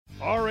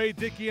R.A.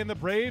 Dickey and the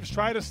Braves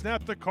try to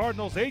snap the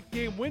Cardinals'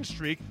 8-game win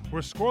streak. We're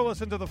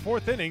scoreless into the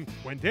 4th inning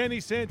when Danny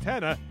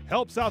Santana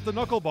helps out the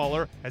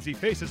knuckleballer as he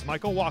faces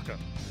Michael Wacha.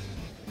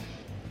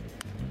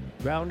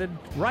 Grounded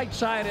right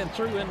side and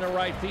through into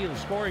right field.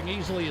 Scoring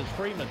easily is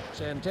Freeman.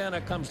 Santana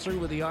comes through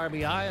with the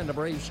RBI, and the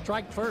Braves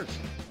strike first.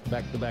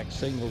 Back-to-back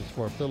singles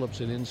for Phillips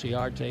and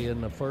Inciarte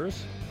in the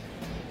first.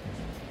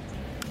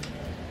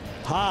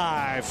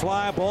 High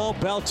fly ball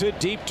belted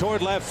deep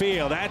toward left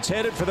field. That's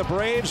headed for the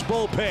Braves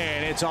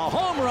bullpen. It's a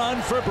home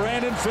run for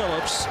Brandon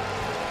Phillips,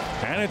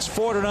 and it's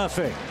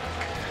 4-0.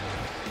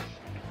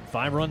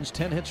 5 runs,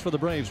 10 hits for the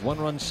Braves. 1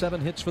 run, 7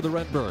 hits for the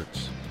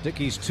Redbirds.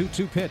 Dickey's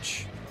 2-2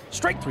 pitch.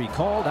 Strike 3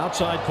 called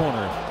outside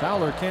corner.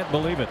 Fowler can't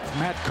believe it.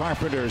 Matt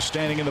Carpenter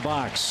standing in the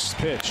box.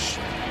 Pitch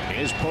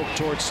is poked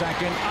towards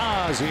second.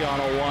 Ozzie on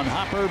a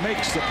one-hopper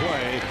makes the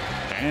play,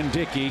 and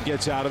Dickey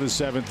gets out of the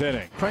 7th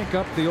inning. Crank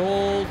up the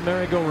old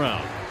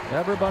merry-go-round.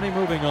 Everybody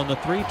moving on the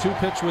 3-2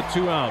 pitch with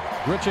 2 out.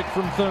 Grichuk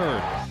from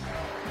third.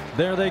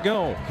 There they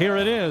go. Here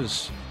it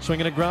is.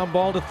 Swinging a ground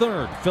ball to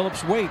third.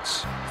 Phillips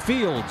waits,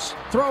 fields,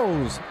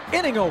 throws.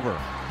 Inning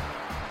over.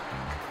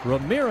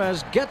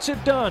 Ramirez gets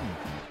it done.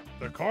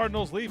 The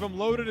Cardinals leave him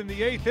loaded in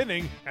the 8th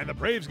inning, and the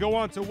Braves go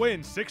on to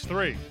win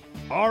 6-3.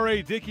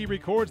 R.A. Dickey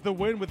records the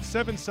win with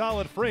 7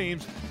 solid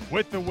frames.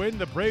 With the win,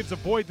 the Braves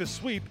avoid the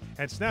sweep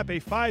and snap a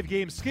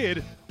 5-game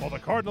skid, while the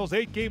Cardinals'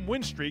 8-game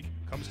win streak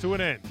comes to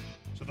an end.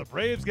 So the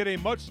Braves get a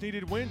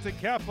much-needed win to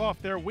cap off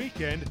their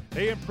weekend.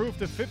 They improve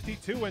to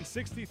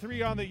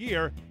 52-63 on the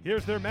year.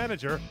 Here's their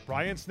manager,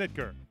 Brian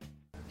Snitker.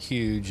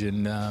 Huge,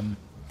 and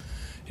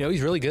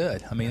he's really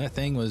good. I mean, that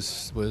thing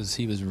was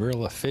he was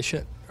real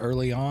efficient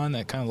early on.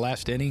 That kind of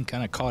last inning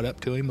kind of caught up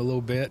to him a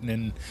little bit, and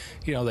then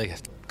they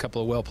had a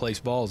couple of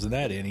well-placed balls in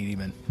that inning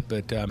even.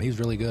 But he's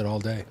really good all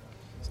day.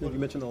 You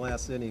mentioned the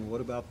last inning. What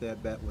about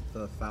that bat with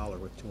Fowler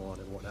with 2 on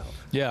and 1 out?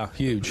 Yeah,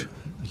 huge.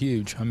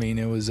 I mean,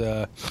 it was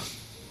right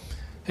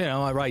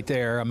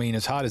there. I mean,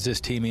 as hot as this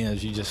team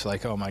is, you just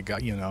like, oh my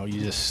God, you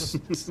just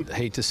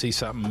hate to see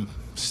something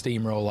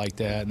steamroll like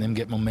that and then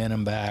get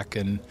momentum back.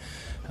 And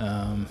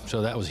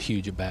so that was a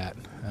huge at bat.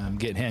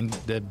 Getting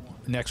the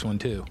next one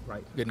too.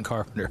 Right. Getting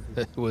Carpenter.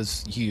 It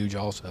was huge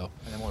also.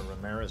 And then what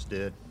Ramirez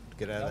did,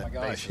 get out of that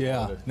gosh, base.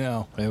 Yeah.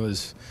 No, it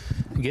was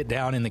get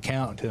down in the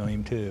count to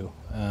him too.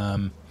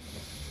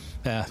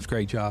 It's a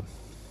great job.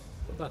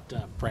 What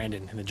about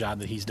Brandon and the job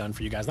that he's done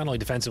for you guys, not only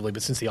defensively,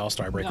 but since the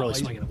All-Star break, really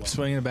swinging it well?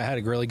 Swinging it, had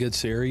a really good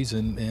series,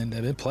 and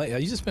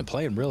he's just been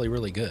playing really,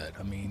 really good.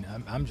 I mean,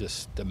 I'm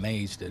just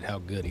amazed at how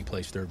good he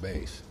plays third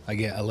base. I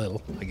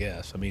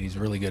guess. I mean, he's a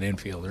really good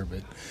infielder,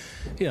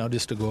 but,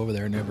 just to go over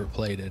there and never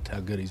played it, how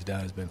good he's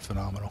done has been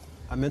phenomenal.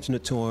 I mentioned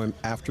it to him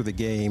after the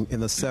game.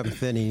 In the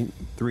 7th inning,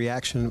 the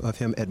reaction of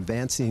him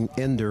advancing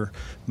Ender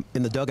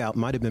in the dugout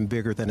might have been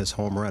bigger than his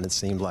home run, it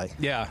seemed like.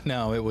 Yeah,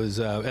 no, it was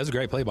a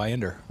great play by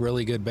Ender.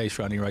 Really good base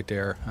running right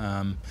there.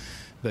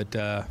 But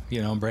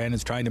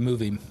Brandon's trying to move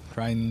him,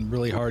 trying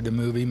really hard to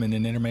move him, and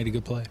then Ender made a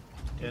good play.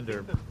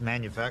 Ender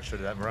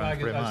manufactured that run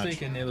pretty much. I was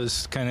thinking it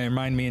was kind of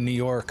reminded me of New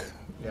York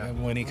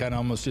when he kind of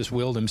almost just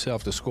willed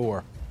himself to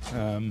score.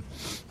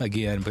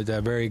 Again, but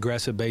very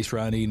aggressive base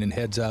running and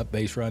heads up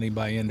base running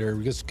by Ender.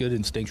 Just good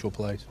instinctual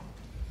plays.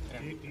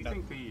 Do you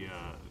think the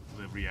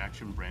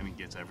reaction Brandon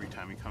gets every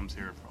time he comes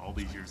here all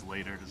these years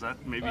later, does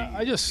that maybe?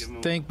 I just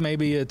think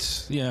maybe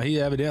it's he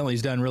evidently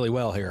has done really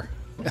well here.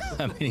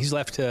 I mean, he's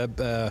left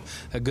a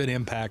good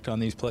impact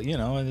on these play.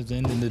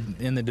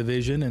 In the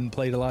division and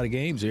played a lot of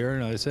games here.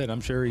 And like I said,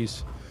 I'm sure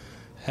he's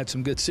had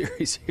some good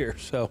series here.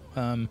 So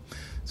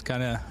it's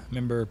kind of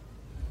remember.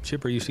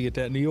 Chipper used to get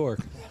that in New York.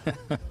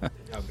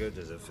 How good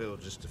does it feel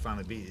just to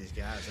finally beat these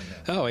guys?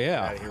 Oh,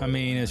 yeah. I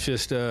mean, it's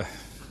just,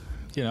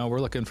 we're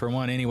looking for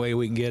one any way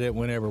we can get it,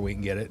 whenever we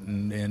can get it.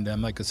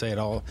 And like I say, it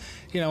all,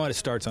 it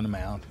starts on the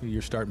mound.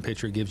 Your starting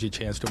pitcher gives you a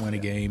chance to win a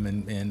game,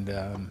 and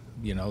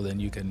then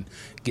you can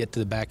get to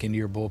the back end of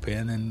your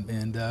bullpen,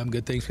 and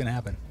good things can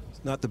happen.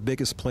 Not the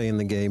biggest play in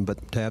the game,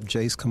 but to have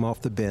Jace come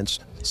off the bench,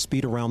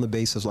 speed around the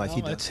bases like he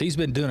does. He's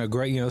been doing a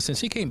great, since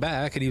he came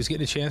back and he was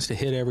getting a chance to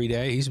hit every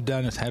day,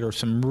 had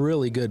some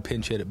really good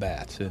pinch hit at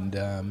bats, and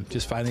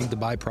just finding the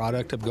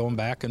byproduct of going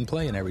back and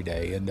playing every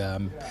day.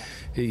 And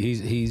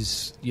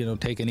he's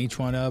taken each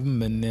one of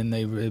them, and then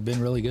they've been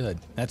really good.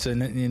 That's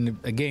in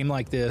a game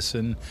like this,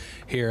 and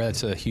here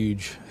that's a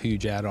huge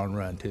add-on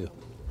run too.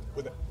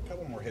 With a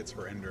couple more hits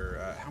for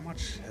Ender, how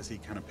much has he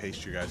kind of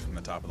paced you guys from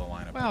the top of the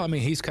lineup? Well, I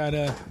mean,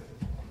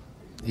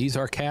 he's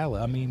our Cal.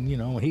 I mean,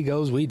 when he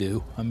goes, we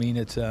do. I mean,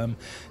 it's and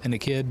the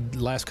kid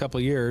last couple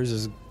of years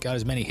has got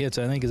as many hits,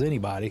 I think, as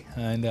anybody.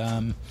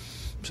 And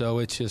so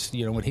it's just,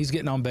 when he's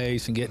getting on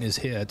base and getting his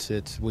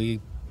hits, we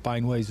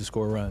find ways to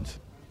score runs.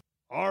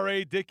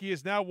 R.A. Dickey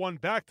has now won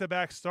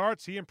back-to-back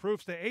starts. He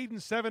improves to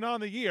 8-7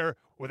 on the year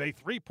with a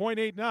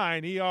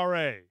 3.89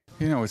 ERA.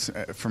 It's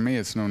for me,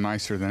 it's no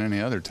nicer than any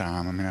other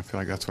time. I mean, I feel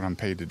like that's what I'm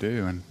paid to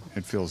do, and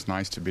it feels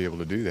nice to be able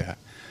to do that.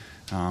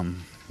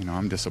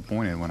 I'm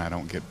disappointed when I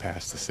don't get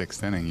past the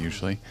 6th inning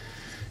usually,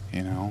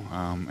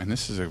 and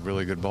this is a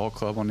really good ball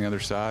club on the other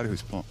side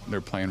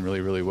they're playing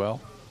really, really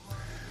well.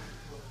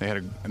 they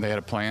had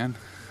a plan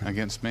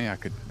against me.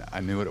 I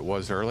knew what it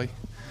was early,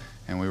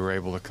 and we were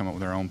able to come up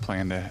with our own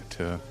plan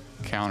to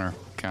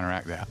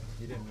counteract that.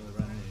 You didn't really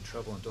run into any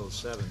trouble until the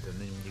 7th, and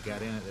then when you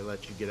got in it, they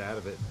let you get out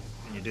of it,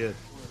 and you did.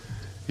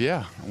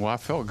 Yeah, well, I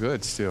felt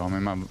good still. I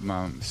mean,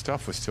 my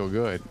stuff was still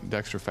good.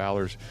 Dexter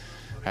Fowler's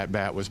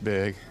at-bat was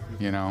big,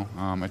 you know.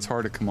 It's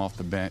hard to come off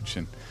the bench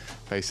and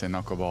face a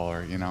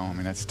knuckleballer, you know. I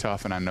mean, that's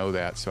tough, and I know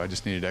that, so I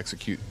just needed to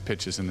execute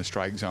pitches in the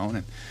strike zone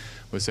and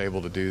was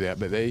able to do that.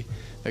 But they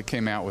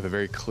came out with a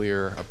very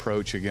clear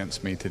approach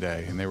against me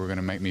today, and they were going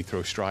to make me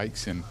throw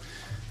strikes, and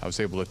I was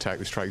able to attack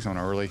the strike zone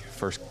early.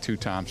 First 2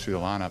 times through the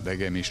lineup, they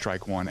gave me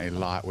strike 1 a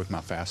lot with my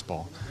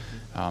fastball.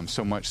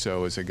 So much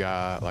so as a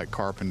guy like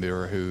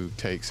Carpenter, who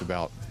takes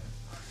about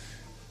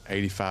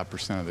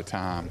 85% of the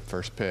time,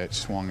 first pitch,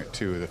 swung at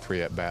 2 of the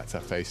 3 at-bats I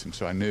faced him.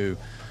 So I knew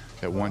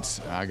that once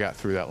I got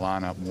through that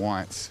lineup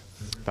once,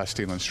 by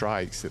stealing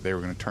strikes, that they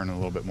were going to turn a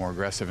little bit more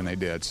aggressive, and they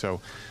did.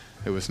 So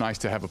it was nice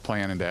to have a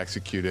plan and to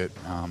execute it.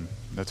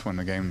 That's when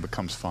the game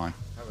becomes fun.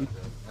 How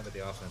about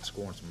the offense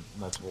scoring some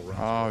multiple runs?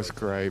 Oh, it's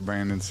great.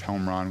 Brandon's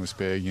home run was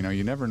big. You know,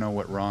 you never know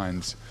what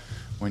runs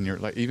when you're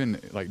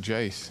even like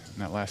Jace in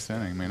that last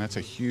inning. Man, that's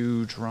a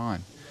huge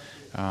run.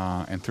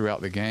 And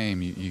throughout the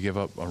game, you give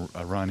up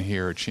a run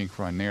here, a chink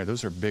run there.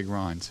 Those are big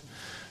runs.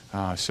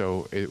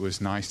 So it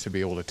was nice to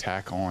be able to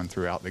tack on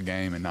throughout the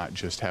game and not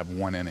just have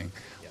one inning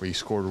where you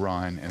scored a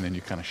run and then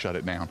you kind of shut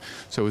it down.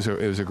 So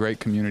it was a great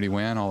community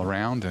win all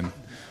around, and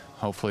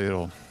hopefully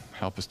it'll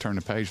help us turn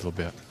the page a little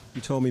bit. You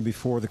told me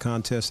before the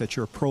contest that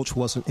your approach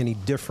wasn't any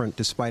different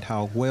despite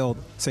how well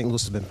St.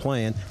 Louis has been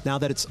playing. Now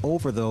that it's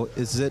over, though,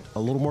 is it a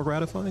little more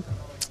gratifying?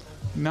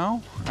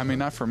 No, I mean,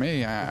 not for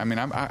me.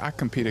 I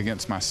compete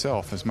against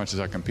myself as much as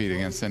I compete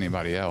against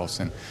anybody else,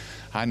 and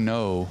I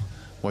know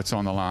what's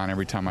on the line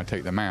every time I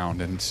take the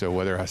mound. And so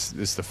whether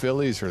it's the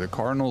Phillies or the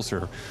Cardinals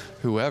or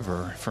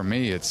whoever, for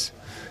me it's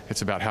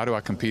about how do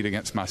I compete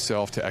against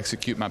myself to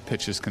execute my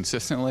pitches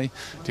consistently,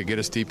 to get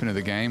us deep into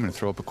the game and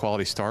throw up a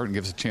quality start and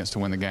give us a chance to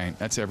win the game.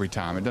 That's every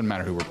time. It doesn't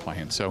matter who we're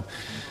playing. So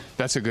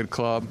that's a good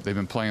club. They've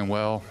been playing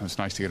well. It's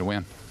nice to get a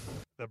win.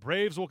 The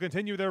Braves will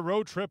continue their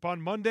road trip on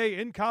Monday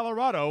in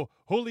Colorado.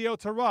 Julio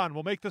Teheran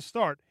will make the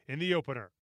start in the opener.